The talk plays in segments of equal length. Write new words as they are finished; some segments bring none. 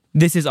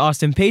This is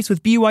Austin Pace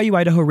with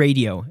BYU-Idaho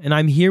Radio, and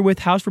I'm here with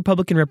House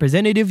Republican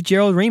Representative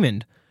Jerald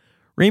Raymond.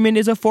 Raymond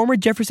is a former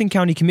Jefferson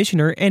County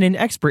Commissioner and an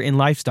expert in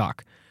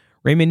livestock.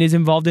 Raymond is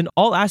involved in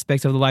all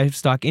aspects of the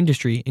livestock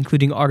industry,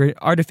 including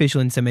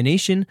artificial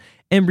insemination,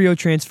 embryo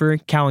transfer,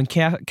 cow and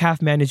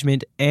calf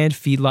management, and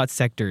feedlot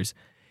sectors.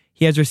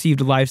 He has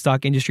received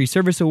livestock industry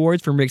service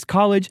awards from Ricks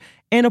College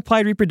and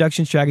applied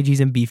reproduction strategies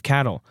in beef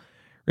cattle.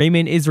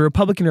 Raymond is the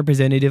Republican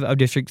representative of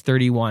District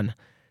 31.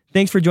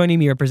 Thanks for joining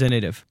me,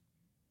 Representative.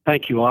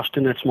 Thank you,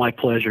 Austin. It's my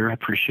pleasure. I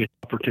appreciate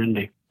the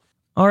opportunity.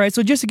 All right,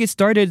 so just to get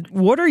started,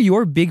 what are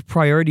your big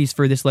priorities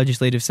for this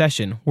legislative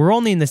session? We're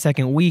only in the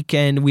second week,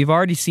 and we've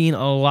already seen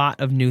a lot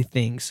of new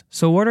things.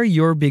 So what are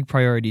your big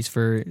priorities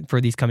for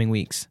these coming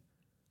weeks?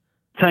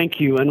 Thank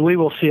you, and we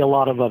will see a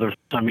lot of other.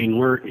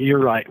 You're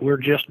right. We're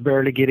just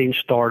barely getting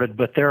started,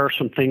 but there are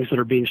some things that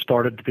are being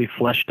started to be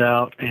fleshed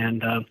out,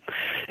 and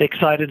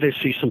excited to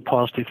see some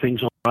positive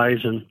things on the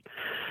horizon.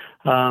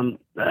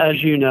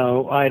 As you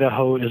know,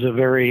 Idaho is a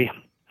very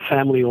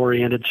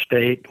family-oriented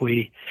state.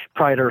 We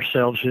pride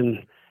ourselves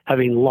in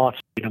having lots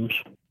of items,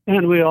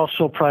 and we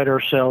also pride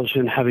ourselves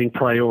in having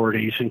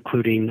priorities,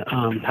 including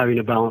having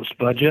a balanced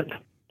budget,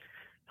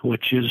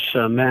 which is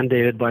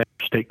mandated by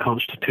our state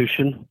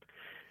constitution,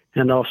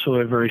 and also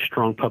a very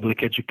strong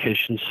public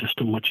education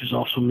system, which is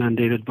also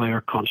mandated by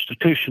our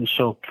constitution.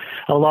 So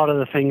a lot of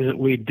the things that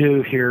we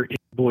do here in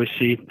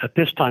Boise at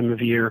this time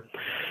of year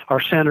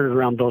are centered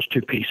around those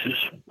two pieces,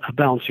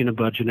 balancing a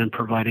budget and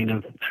providing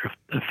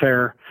a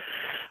fair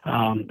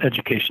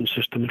education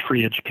system and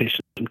free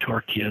education system to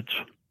our kids.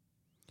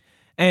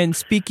 And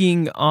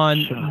speaking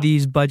on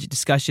these budget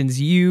discussions,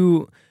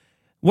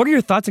 what are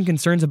your thoughts and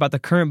concerns about the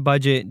current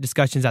budget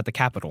discussions at the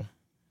Capitol?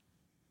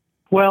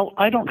 Well,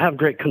 I don't have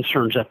great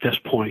concerns at this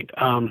point.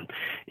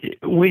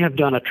 We have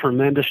done a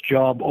tremendous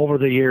job over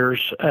the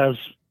years as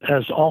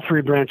all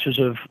three branches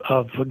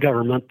of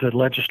government, the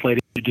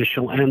legislative,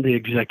 judicial, and the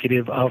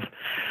executive, of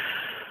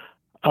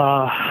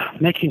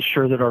making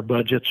sure that our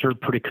budgets are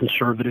pretty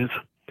conservative.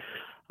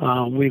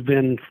 We've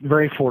been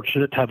very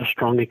fortunate to have a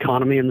strong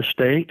economy in the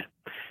state,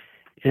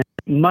 and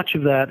much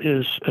of that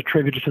is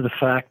attributed to the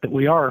fact that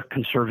we are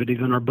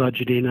conservative in our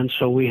budgeting, and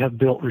so we have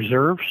built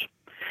reserves,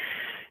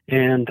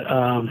 and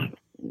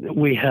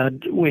we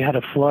had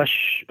a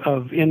flush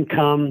of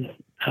income,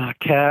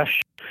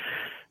 cash,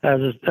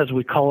 as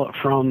we call it,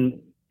 from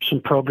some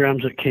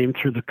programs that came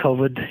through the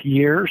COVID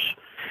years.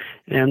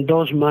 And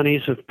those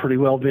monies have pretty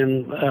well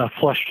been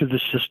flushed through the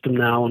system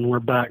now, and we're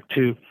back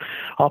to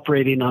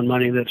operating on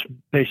money that's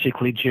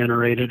basically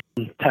generated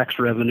tax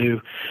revenue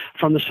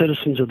from the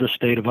citizens of the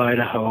state of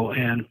Idaho.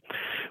 And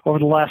over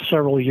the last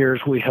several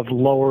years, we have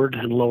lowered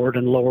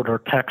our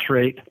tax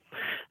rate,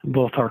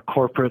 both our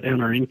corporate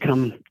and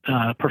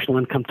our personal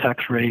income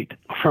tax rate,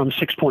 from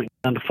 6.9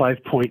 to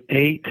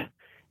 5.8,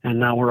 and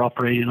now we're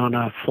operating on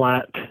a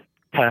flat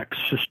tax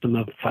system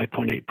of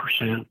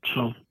 5.8%.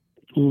 So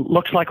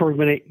looks like we're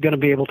going to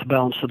be able to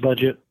balance the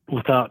budget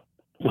without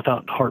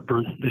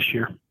heartburn this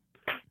year.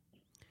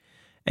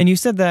 And you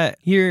said that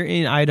here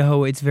in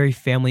Idaho, it's very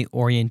family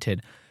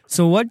oriented.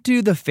 So what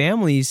do the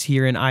families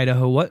here in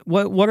Idaho,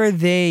 what are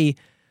they,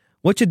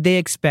 what should they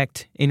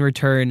expect in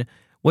return?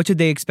 What should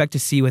they expect to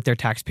see with their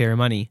taxpayer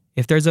money?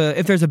 If there's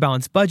a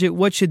balanced budget,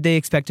 what should they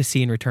expect to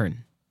see in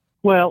return?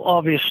 Well,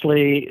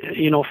 obviously,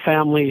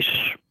 families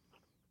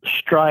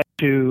strive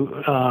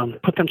to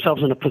put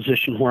themselves in a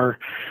position where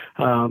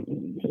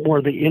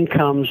the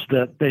incomes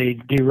that they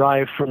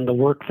derive from the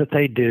work that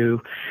they do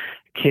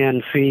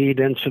can feed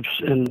and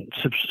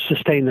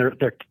sustain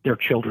their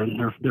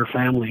children, their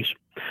families.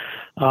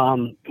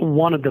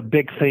 One of the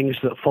big things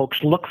that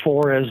folks look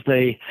for as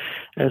they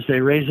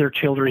raise their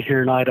children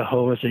here in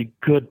Idaho is a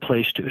good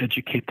place to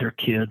educate their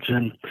kids,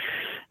 and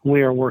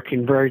we are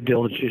working very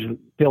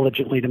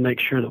diligently to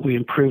make sure that we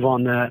improve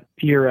on that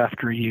year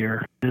after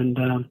year.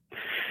 And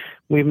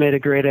we've made a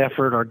great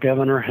effort. Our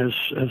governor has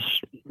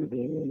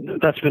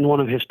that's been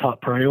one of his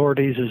top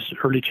priorities, is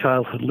early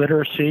childhood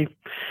literacy.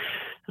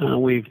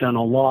 We've done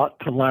a lot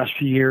the last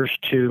few years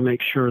to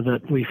make sure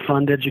that we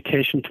fund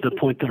education to the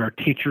point that our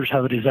teachers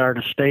have a desire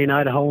to stay in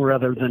Idaho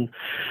rather than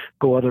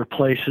go other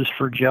places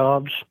for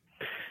jobs.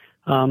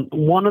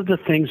 One of the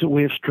things that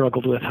we have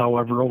struggled with,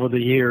 however, over the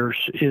years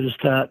is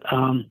that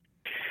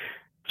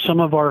some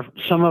of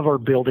our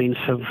buildings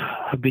have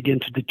begun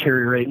to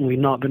deteriorate, and we've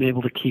not been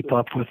able to keep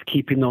up with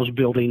keeping those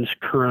buildings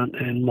current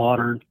and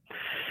modern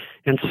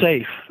and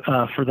safe,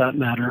 for that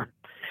matter.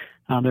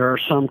 There are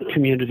some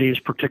communities,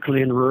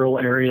 particularly in rural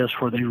areas,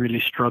 where they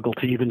really struggle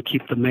to even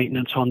keep the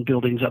maintenance on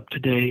buildings up to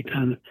date.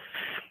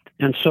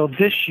 And so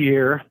this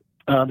year,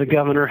 the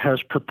governor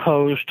has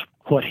proposed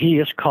what he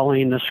is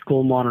calling the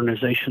School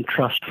Modernization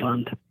Trust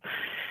Fund.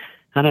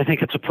 And I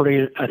think it's a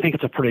pretty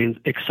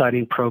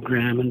exciting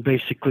program. And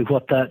basically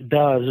what that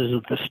does is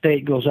that the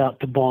state goes out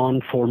to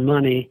bond for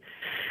money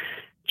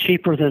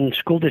cheaper than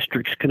school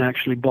districts can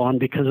actually bond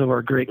because of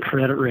our great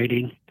credit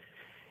rating.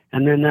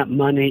 And then that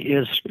money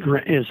is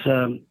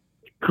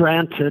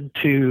granted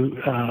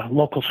to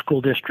local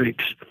school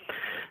districts,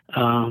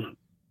 and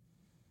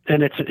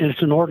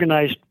it's an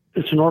organized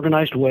it's an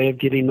organized way of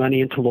getting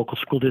money into local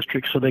school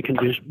districts so they can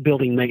do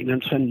building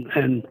maintenance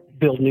and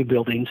build new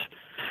buildings.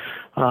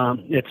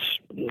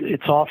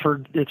 It's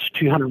offered. It's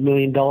 $200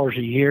 million a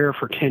year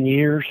for 10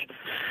 years.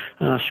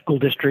 School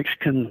districts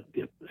can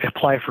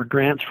apply for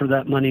grants for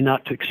that money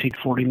not to exceed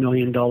 $40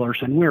 million.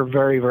 And we're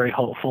very, very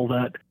hopeful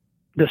that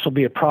this will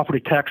be a property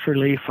tax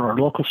relief for our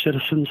local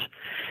citizens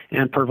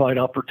and provide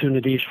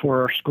opportunities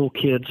for our school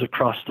kids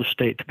across the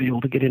state to be able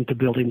to get into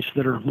buildings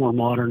that are more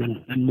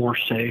modern and more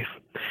safe.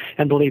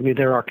 And believe me,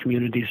 there are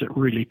communities that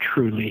really,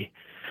 truly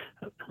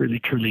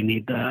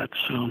need that.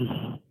 So.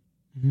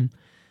 Mm-hmm.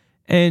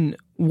 And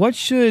what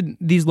should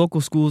these local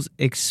schools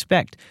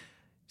expect?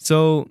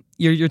 So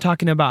you're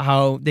talking about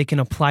how they can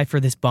apply for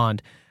this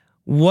bond.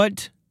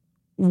 What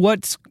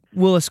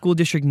will a school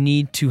district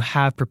need to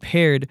have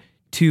prepared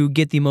to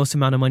get the most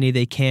amount of money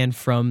they can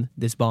from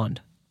this bond?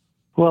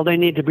 Well, they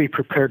need to be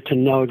prepared to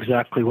know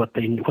exactly what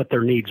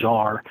their needs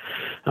are,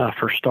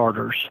 for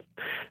starters.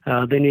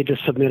 They need to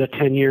submit a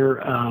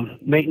 10-year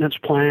maintenance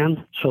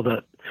plan so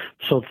that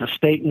the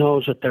state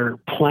knows that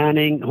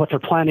what their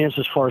plan is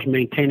as far as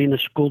maintaining the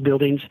school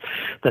buildings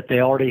that they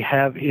already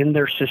have in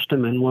their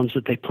system and ones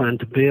that they plan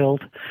to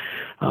build.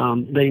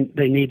 They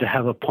need to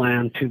have a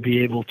plan to be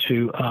able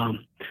to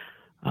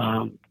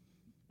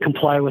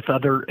comply with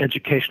other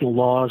educational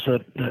laws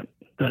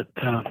that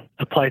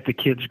apply to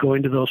kids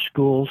going to those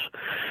schools.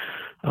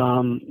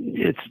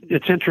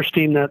 It's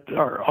interesting that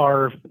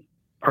our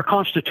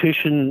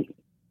Constitution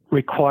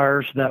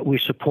requires that we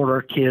support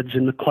our kids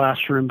in the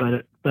classroom,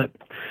 but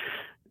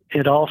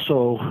it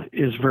also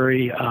is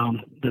very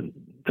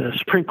the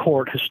Supreme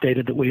Court has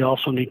stated that we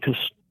also need to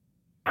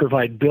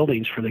provide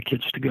buildings for the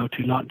kids to go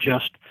to, not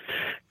just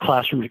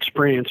classroom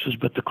experiences,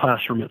 but the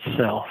classroom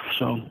itself.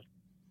 So.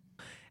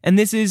 And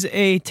this is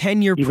a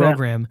 10-year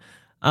program.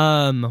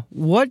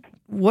 What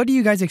do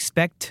you guys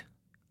expect?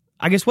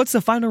 I guess what's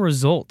the final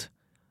result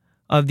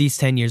of these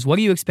 10 years? What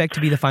do you expect to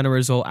be the final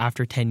result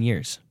after 10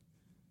 years?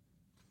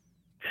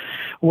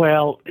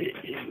 Well,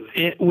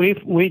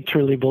 we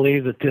truly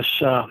believe that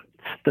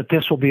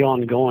this will be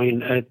ongoing.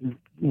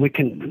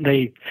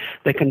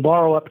 They can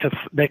borrow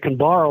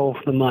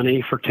the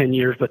money for 10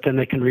 years, but then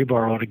they can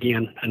reborrow it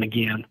again and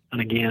again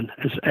and again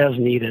as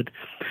needed.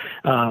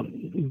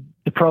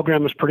 The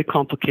program is pretty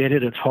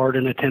complicated. It's hard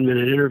in a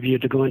 10-minute interview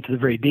to go into the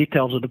very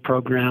details of the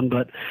program,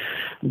 but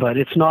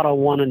it's not a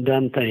one and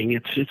done thing.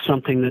 It's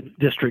something that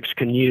districts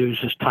can use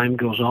as time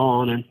goes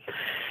on.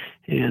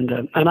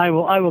 And I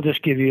will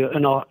just give you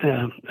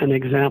an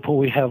example.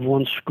 We have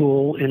one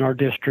school in our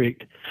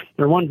district,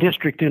 or one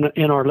district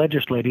in our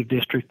legislative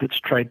district that's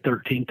tried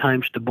 13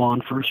 times to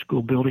bond for a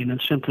school building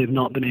and simply have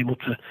not been able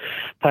to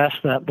pass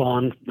that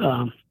bond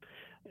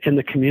in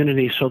the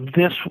community. So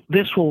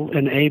this will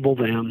enable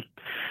them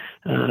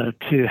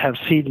to have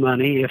seed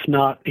money, if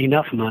not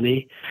enough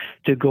money,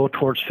 to go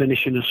towards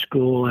finishing a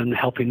school and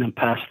helping them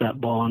pass that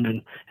bond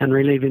and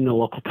relieving the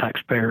local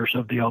taxpayers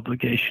of the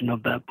obligation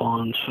of that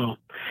bond. So,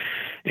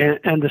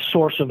 and the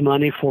source of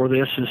money for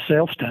this is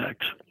sales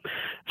tax.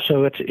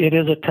 So it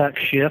is a tax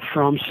shift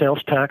from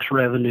sales tax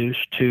revenues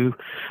to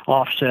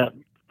offset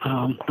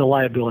the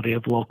liability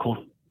of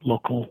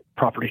local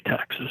property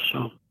taxes.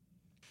 So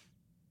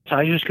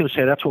I was just going to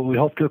say that's what we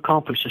hope to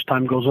accomplish as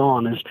time goes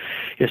on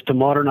is to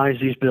modernize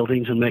these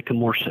buildings and make them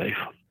more safe.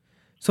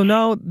 So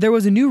now there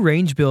was a new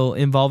range bill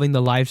involving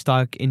the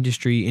livestock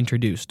industry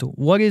introduced.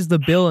 What is the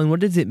bill and what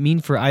does it mean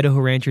for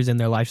Idaho ranchers and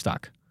their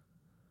livestock?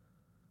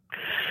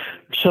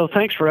 So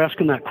thanks for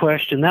asking that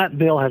question. That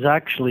bill has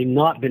actually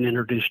not been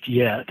introduced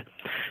yet.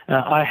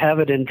 I have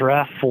it in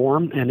draft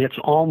form, and it's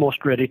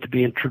almost ready to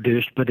be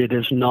introduced, but it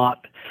has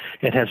not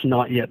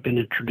yet been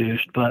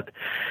introduced. But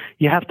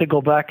you have to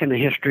go back in the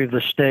history of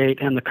the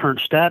state and the current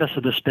status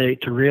of the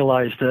state to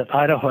realize that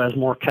Idaho has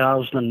more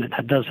cows than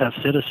it does have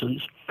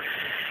citizens.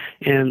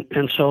 And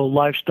so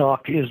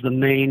livestock is the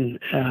main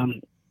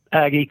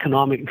ag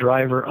economic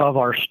driver of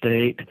our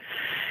state,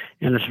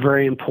 and it's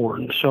very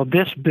important. So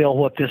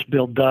what this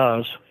bill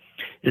does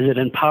is it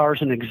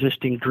empowers an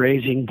existing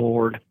grazing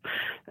board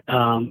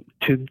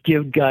to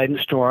give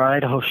guidance to our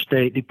Idaho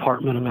State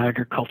Department of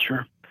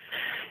Agriculture.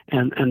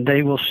 And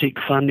they will seek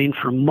funding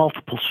from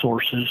multiple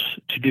sources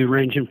to do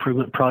range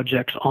improvement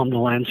projects on the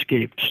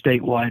landscape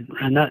statewide.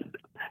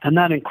 And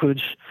that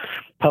includes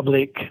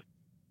public,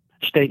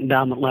 state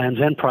endowment lands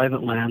and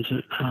private lands.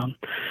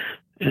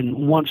 And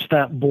once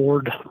that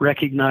board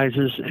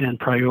recognizes and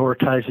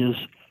prioritizes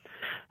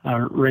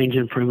range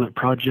improvement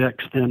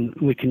projects, then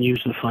we can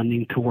use the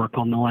funding to work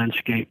on the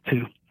landscape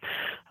to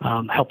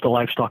help the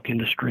livestock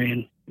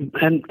industry.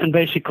 And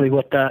basically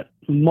what that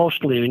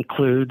mostly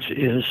includes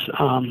is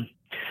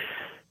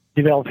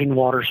developing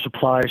water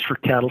supplies for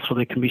cattle so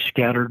they can be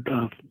scattered,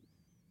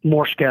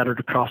 more scattered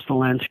across the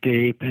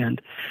landscape,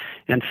 and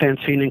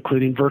fencing,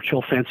 including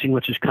virtual fencing,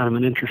 which is kind of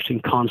an interesting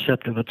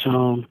concept of its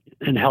own,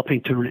 and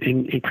helping to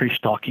increase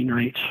stocking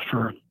rates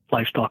for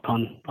livestock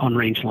on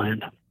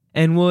rangeland.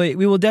 And we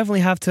will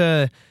definitely have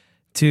to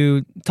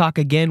talk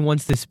again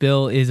once this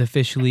bill is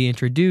officially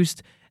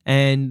introduced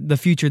and the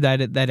future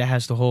that it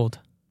has to hold.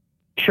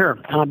 Sure,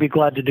 I'll be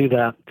glad to do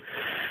that.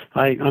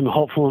 I'm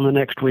hopeful in the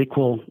next week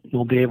we'll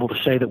be able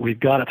to say that we've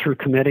got it through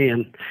committee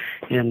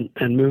and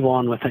move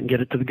on with it and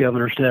get it to the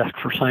governor's desk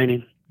for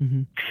signing.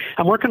 Mm-hmm.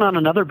 I'm working on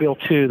another bill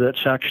too.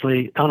 That's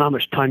actually, I don't know how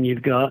much time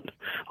you've got,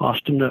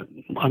 Austin.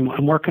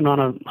 I'm working on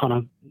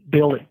a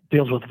bill that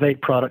deals with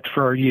vape products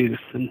for our youth,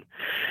 and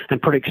I'm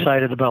pretty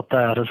excited about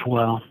that as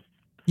well.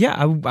 Yeah,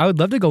 I would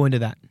love to go into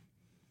that.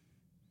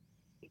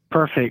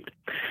 Perfect.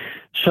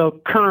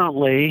 So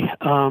currently,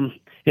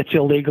 it's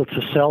illegal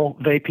to sell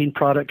vaping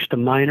products to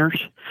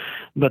minors,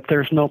 but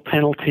there's no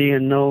penalty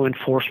and no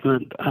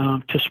enforcement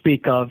to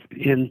speak of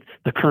in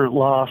the current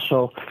law.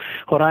 So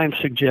what I'm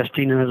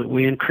suggesting is that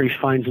we increase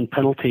fines and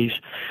penalties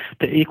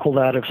to equal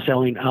that of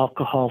selling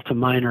alcohol to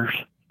minors.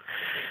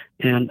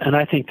 And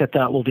I think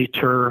that will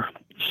deter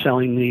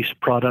selling these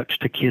products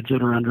to kids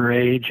that are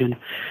underage. And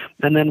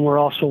then I'm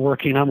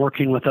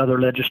working with other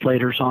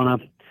legislators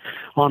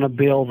on a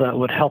bill that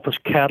would help us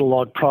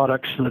catalog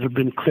products that have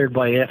been cleared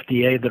by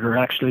FDA that are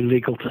actually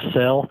legal to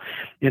sell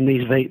in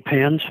these vape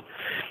pens.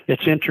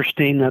 It's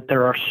interesting that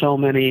there are so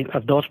many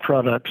of those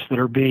products that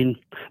are being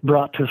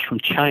brought to us from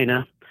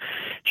China.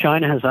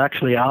 China has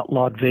actually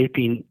outlawed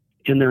vaping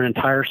in their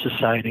entire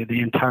society,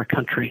 the entire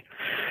country,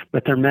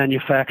 but they're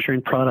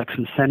manufacturing products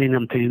and sending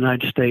them to the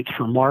United States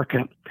for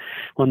market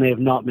when they have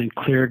not been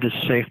cleared as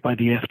safe by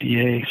the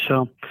FDA.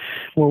 So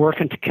we're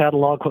working to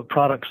catalog what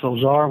products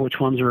those are, which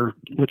ones are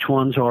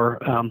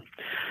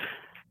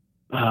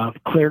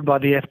cleared by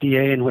the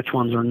FDA and which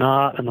ones are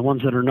not, and the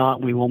ones that are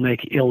not we will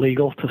make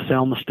illegal to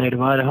sell in the state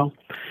of Idaho.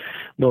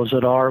 Those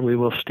that are, we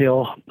will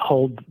still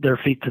hold their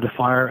feet to the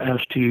fire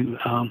as to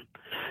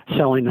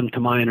selling them to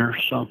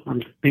minors. So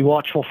be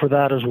watchful for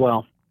that as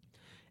well.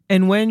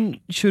 And when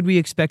should we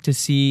expect to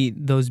see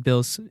those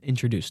bills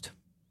introduced?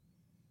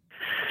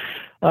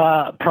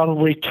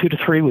 Probably 2 to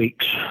 3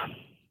 weeks.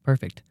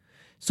 Perfect.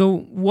 So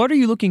what are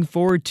you looking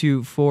forward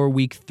to for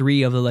week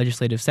 3 of the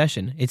legislative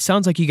session? It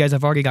sounds like you guys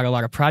have already got a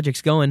lot of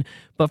projects going,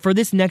 but for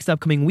this next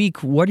upcoming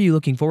week, what are you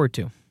looking forward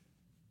to?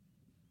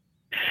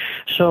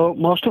 So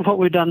most of what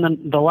we've done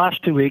the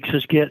last 2 weeks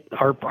is get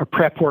our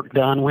prep work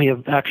done. We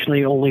have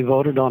actually only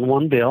voted on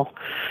one bill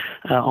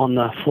on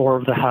the floor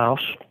of the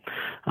House.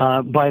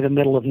 By the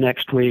middle of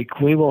next week,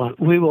 we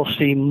will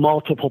see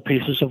multiple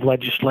pieces of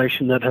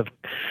legislation that have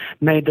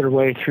made their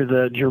way through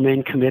the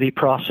germane committee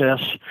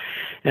process,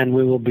 and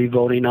we will be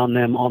voting on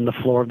them on the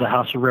floor of the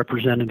House of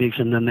Representatives,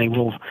 and then they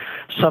will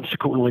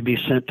subsequently be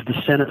sent to the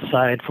Senate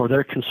side for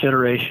their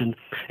consideration,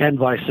 and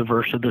vice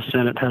versa. The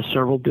Senate has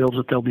several bills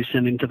that they'll be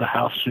sending to the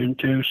House soon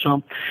too.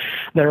 So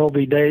there will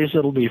be days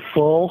that'll be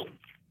full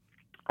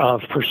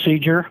of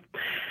procedure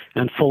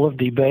and full of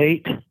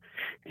debate,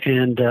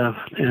 and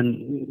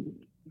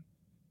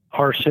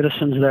our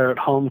citizens there at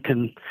home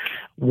can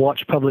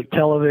watch public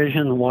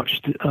television and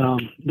watch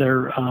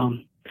their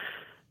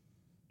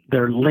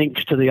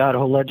links to the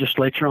Idaho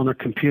legislature on their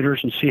computers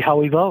and see how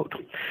we vote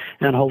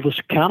and hold us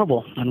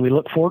accountable. And we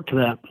look forward to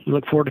that. We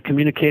look forward to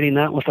communicating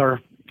that with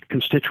our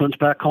constituents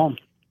back home.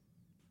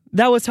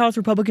 That was House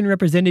Republican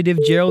Representative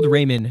Jerald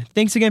Raymond.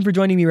 Thanks again for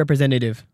joining me, Representative.